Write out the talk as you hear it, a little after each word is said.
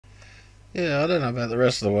Yeah, I don't know about the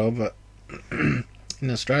rest of the world, but in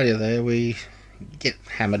Australia, there we get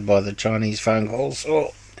hammered by the Chinese phone calls,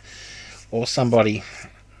 or somebody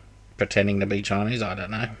pretending to be Chinese. I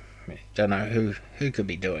don't know. Don't know who could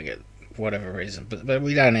be doing it, whatever reason. But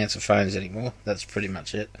we don't answer phones anymore. That's pretty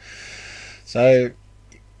much it. So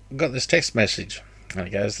got this text message, and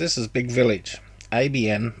it goes, "This is Big Village,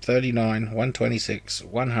 ABN 39 126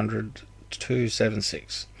 100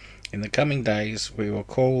 276. In the coming days, we will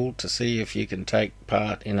call to see if you can take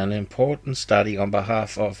part in an important study on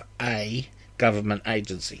behalf of a government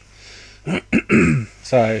agency."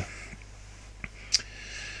 So,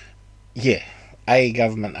 yeah, a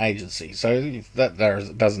government agency. So that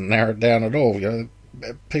doesn't narrow it down at all.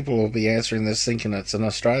 People will be answering this thinking it's an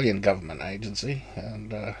Australian government agency,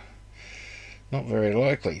 and not very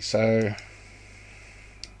likely. So,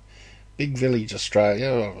 Big Village Australia,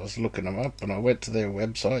 I was looking them up and I went to their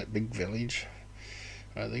website, Big Village.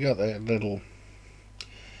 They got their little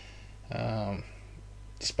um,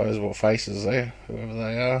 disposable faces there, whoever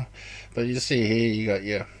they are. But you see here, you got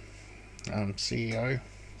your CEO.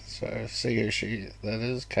 So see who that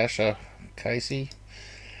is, KASHA, CACY.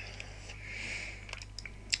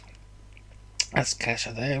 That's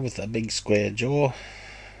KASHA there with a big square jaw.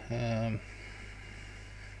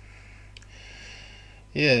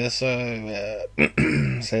 Yeah, so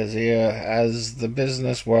says here, as the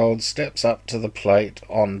business world steps up to the plate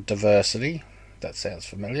on diversity, that sounds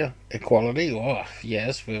familiar, equality, oh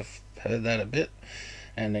yes, we've heard that a bit,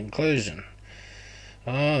 and inclusion.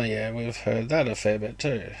 Oh yeah, we've heard that a fair bit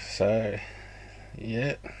too. So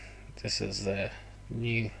yeah, this is the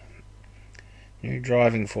new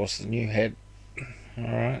driving force, the new head.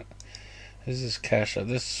 Alright, this is KASHA.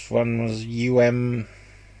 This one was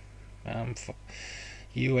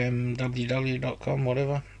umwww.com,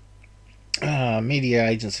 whatever. Media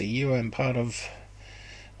agency, part of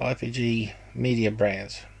IPG Media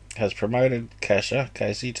Brands, has promoted KASHA,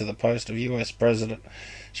 CACY, to the post of US President.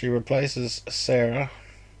 She replaces Sarah.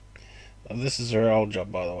 This is her old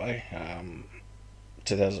job, by the way,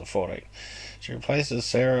 2014. She replaces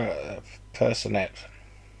Sarah Personette.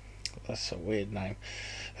 That's a weird name.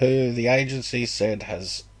 Who the agency said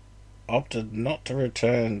has opted not to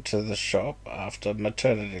return to the shop after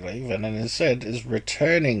maternity leave, and instead is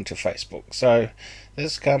returning to Facebook. So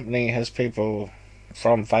this company has people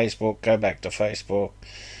from Facebook go back to Facebook,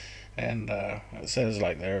 and it says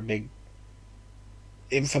like they're a big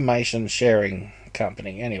information sharing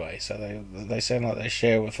company anyway. So they sound like they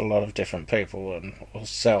share with a lot of different people and will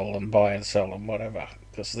sell and buy and sell and whatever,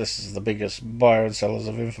 because this is the biggest buyer and sellers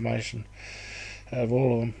of information out of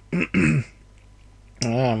all of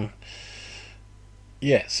them.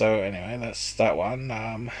 Yeah, so anyway, that's that one.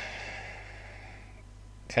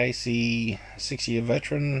 CACY, 6-year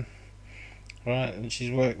veteran, right, and she's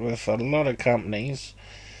worked with a lot of companies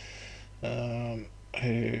who,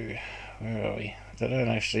 where are we? They don't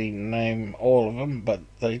actually name all of them, but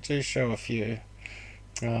they do show a few.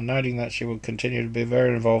 Noting that she will continue to be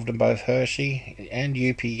very involved in both Hershey and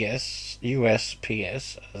USPS,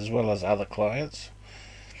 as well as other clients.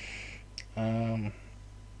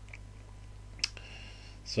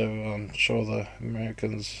 So I'm sure the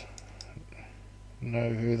Americans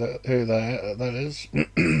know who that is.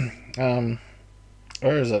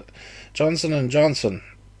 Where is it? Johnson & Johnson.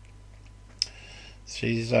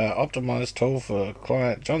 She's optimized tool for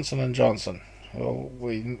client Johnson & Johnson. Well,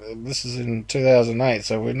 this is in 2008,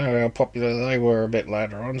 so we know how popular they were a bit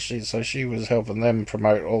later on. So she was helping them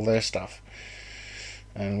promote all their stuff,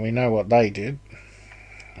 and we know what they did.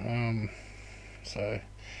 So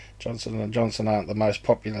Johnson & Johnson aren't the most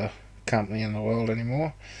popular company in the world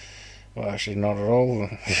anymore. Well, actually, not at all,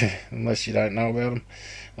 unless you don't know about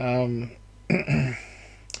them.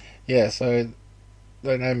 Yeah, so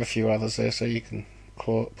they name a few others there, so you can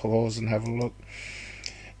pause and have a look.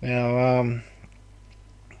 Now, it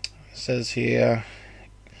says here,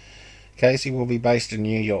 CACY will be based in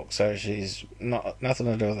New York, so she's nothing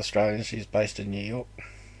to do with Australia. She's based in New York.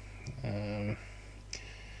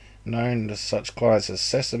 Known to such clients as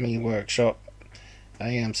Sesame Workshop,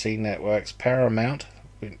 AMC Networks, Paramount.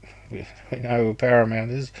 We know who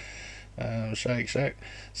Paramount is. Shake Shack.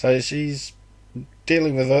 So she's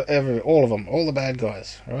dealing with all of them, all the bad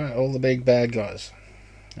guys, right? All the big bad guys.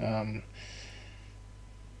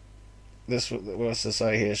 This was to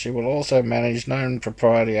say here. She will also manage known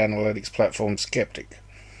proprietary analytics platform Skeptic.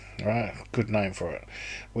 Right, good name for it,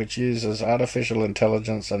 which uses artificial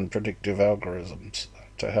intelligence and predictive algorithms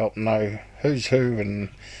to help know who's who, and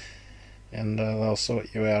they'll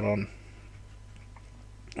sort you out on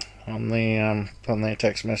their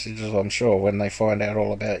text messages, I'm sure, when they find out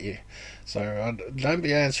all about you. So don't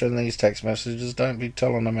be answering these text messages. Don't be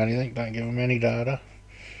telling them anything. Don't give them any data.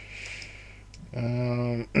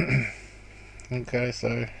 Okay,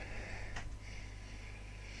 so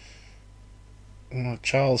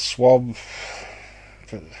Charles Schwab.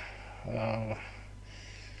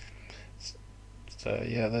 So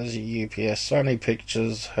yeah, there's your UPS, Sony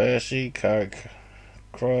Pictures, Hershey, Coke,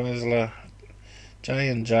 Chrysler,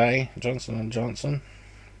 J&J, Johnson and Johnson,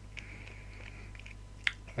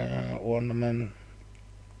 Wonderman.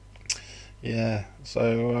 Yeah,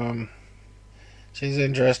 so she's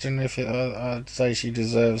interesting. I'd say she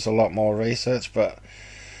deserves a lot more research, but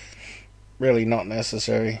really not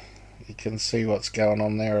necessary. You can see what's going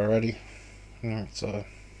on there already. So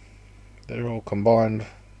they're all combined,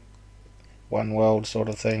 one world sort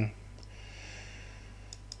of thing.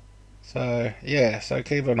 So yeah, so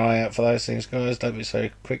keep an eye out for those things, guys. Don't be so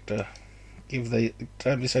quick to give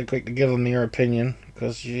them your opinion,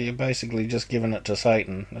 because you're basically just giving it to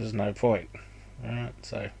Satan. There's no point. Alright,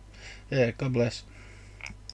 so yeah, God bless.